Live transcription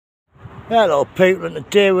Hello people, and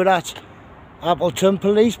today we're at Appleton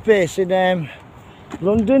Police Base in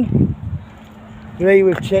London. Today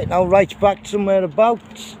we've taken our rights back somewhere about.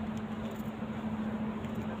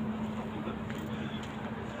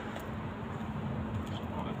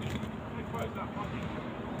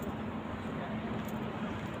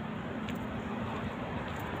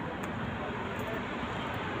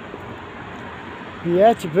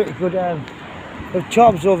 Yeah, it's a pretty good the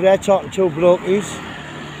Tom's over there talking to blokies.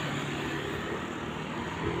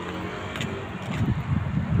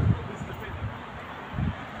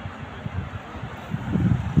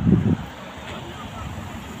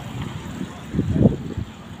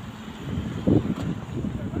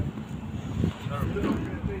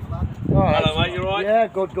 Hello mate, you alright? Yeah,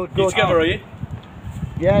 good. You together, are you?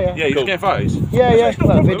 Yeah. Yeah, you're just getting photos? Yeah.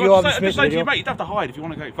 Well, video I'm just saying to you, mate, you don't have to hide if you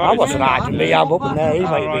want to go photos. I wasn't hiding me, I'm up in there, he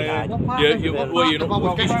might be hiding. What are you on a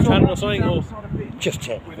YouTube channel or something? Or? Just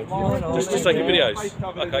take videos. Just taking videos?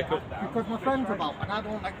 Okay, cool. Because my friend's about and I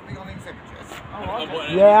don't like to be on these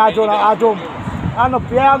images. Yeah, I don't. I'm not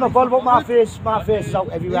bothered about my face is out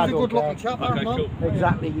everywhere. He's a good looking chap, okay, cool.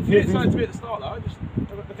 Exactly. Yeah, it's nice to be at the start though.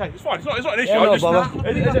 Okay, it's fine. It's not an issue. Yeah, no bother.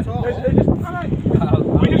 We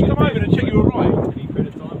just come over and check you were right. Any period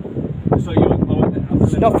of time. So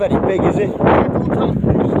it's not very big, is it? You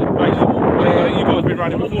guys have been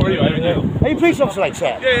running before anyway, haven't you? Are you police officer, like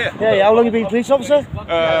sir? Yeah. How long have you been police officer?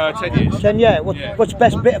 10 years. 10 years. What's the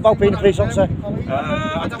best bit about being a police officer?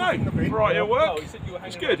 I don't know. Variety of work.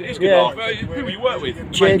 It's good. It's good. Yeah. Who you work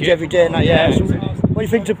with. Change every day and that, yeah. So, what do you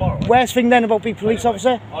think? The worst thing then about being police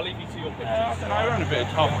officer? I'll leave you to your I don't know, we're on a bit of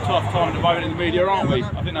tough time at the moment in the media, aren't we?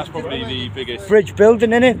 I think that's probably the biggest. Bridge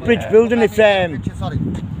building, innit? Bridge building. If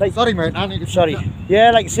sorry mate, I need to sorry.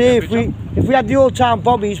 Yeah, like say if we had the old town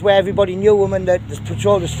bobbies where everybody knew them and they just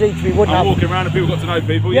patrol the streets, we wouldn't have walking around and people got to know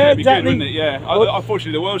people. Yeah, It'd be exactly. good, wouldn't it? Yeah.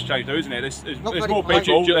 Unfortunately, the world's changed though, isn't it? There's more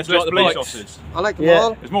people, there's less police officers. I like them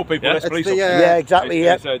all. There's more people, less police officers. Yeah, exactly.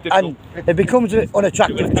 And it becomes an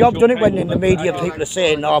unattractive job, doesn't it? When in the media people are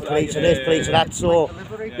saying, "Oh, police are this, police are that." So,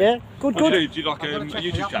 yeah, good. Do you like a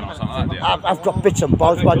YouTube channel or something like that? I've got bits and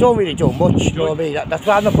bobs, but I don't really do much. You know what I mean? That's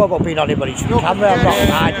why I'm not bothered about being on anybody's camera. I'm not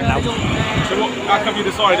hiding now. So how come you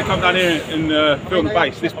decided to come down here and film the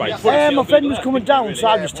base, this base? My friend was coming down, so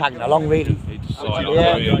I'm just tagging along really.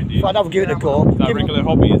 Yeah, so I'd have to give it a go. Is that a regular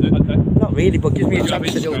hobby, is it? Okay. Not really, but gives me a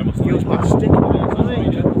chance to use my stick.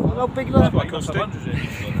 How big is that?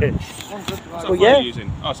 Well, yeah.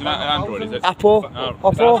 Oh, it's an Android, is it? Oppo.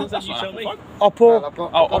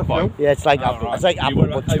 Oppo. Yeah, it's like Apple. It's like Apple,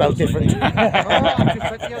 but spelled different.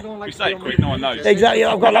 You say it quick, no one knows. Exactly,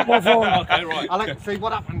 I've got that one phone. Okay, right. I like to see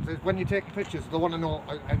what happens is when you take pictures, they want to know,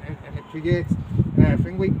 and it creates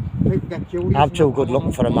thing. People get curious. I'm too good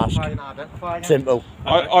looking for a mask. Simple.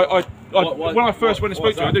 When I first went and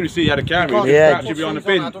spoke to him, I didn't see he had a camera. He was crouching behind a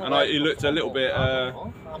bin, and he looked a little bit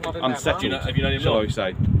unsettled, shall I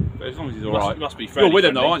say. But as long as he's alright. Must be friendly. You're with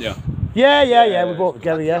him though, aren't you? Yeah, we both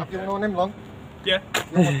together, yeah. You've known him long? Yeah.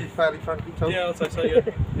 You must be fairly friendly too. Yeah, I'll say so,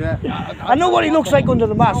 yeah. I know what he looks like under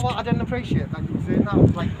the mask. You know what, I didn't appreciate that you were saying that.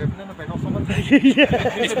 It's like living in a bin or something.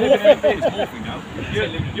 It's morphing now.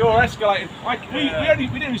 You're escalating.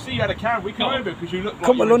 We didn't even see you had a camera. We came over because you looked like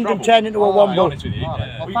come to London, turn into a one-bun.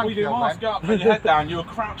 We do mask up, put your head down, you were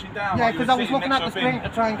crouching down. Yeah, because I was looking at the screen to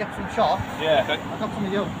try and get some shots. Yeah. I got some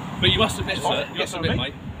of you. But you must admit, sir,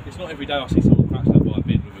 mate, it's not every day I see someone crouched up by a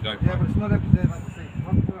bin with a GoPro. Yeah, but it's not every day like I see.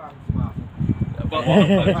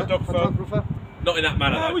 Photographer? Not in that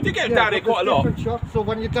manner. No, we did get him down here quite a lot. Shots, so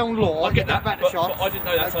when you're down low, I get that, better but shots. I didn't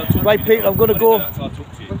know that's how I talk. Right, Pete, I'm going to go.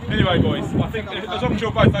 Anyway, boys, I think as long as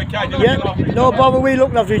you're both okay, Yeah, no bother, we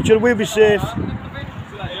look after each other, we'll be safe. You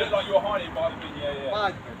look like you were hiding by the bin,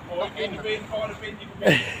 yeah. Or in the bin, by the bin, you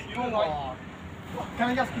can be. You know, like. Can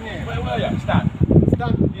I ask your name? Where were you? Stan.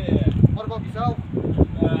 Stan? Yeah. What about yourself?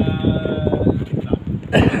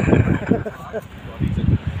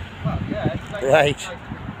 Right.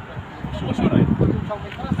 What's your name?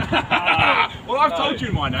 Well, I've told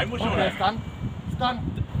you my name. What's your name? Stan.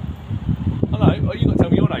 Hello. Oh, you got to tell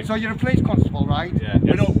me your name. So you're a police constable, right? Yeah.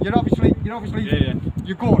 You're obviously. Yeah.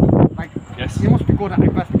 You're good. Like. Yes. You must be good at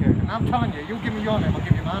investigating. And I'm telling you, you give me your name, I'll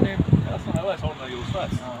give you my name. That's not how I want to know yours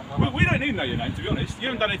first. We don't need to know your name, to be honest. You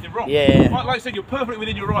haven't done anything wrong. Yeah. Like I said, you're perfectly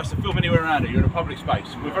within your rights to film anywhere around here. You're in a public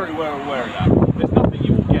space. We're very well aware of that. There's nothing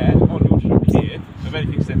you will get on your show here of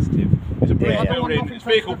anything sensitive. It's a police building, it's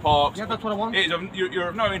vehicle parks. Yeah, that's what I want. You're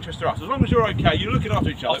of no interest to us. As long as you're okay, you're looking after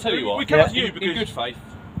each other. I'll tell you what. We come to you in because good faith,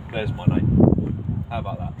 there's my name. How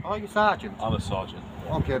about that? Are you sergeant? I'm a sergeant.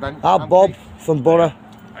 Okay then. I'm Bob from Borough.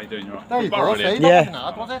 How you doing? You alright? There you go. See, that Yeah. wasn't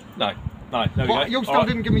hard, was it? No, there we go. You still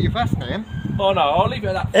didn't give me your first name. Oh no, I'll leave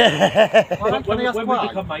it at that. When we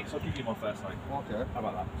become mates, I'll give you my first name. Okay. How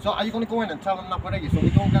about that? So are you going to go in and tell them that we're here so we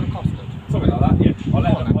don't get accosted? Something like that, yeah. I'm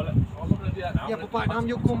not going to do that now. Yeah, but by the time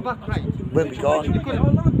you come back, right? We'll be gone. You could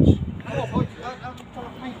have lunch.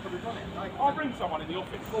 I'll bring someone in the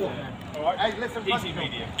office. Alright. Hey, listen, Easy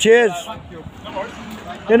medium. Cheers. thank you. No worries.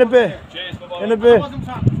 In a bit. Cheers, bye-bye. In a bit. I wasn't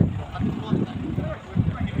trying to pick you up. I just wanted to-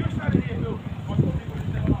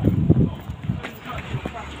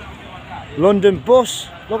 London bus.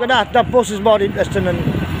 Look at that. That bus is more interesting than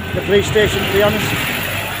the police station, to be honest.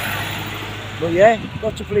 But yeah,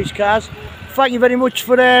 lots of police cars. Thank you very much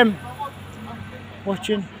for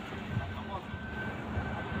watching.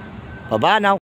 Bye bye now.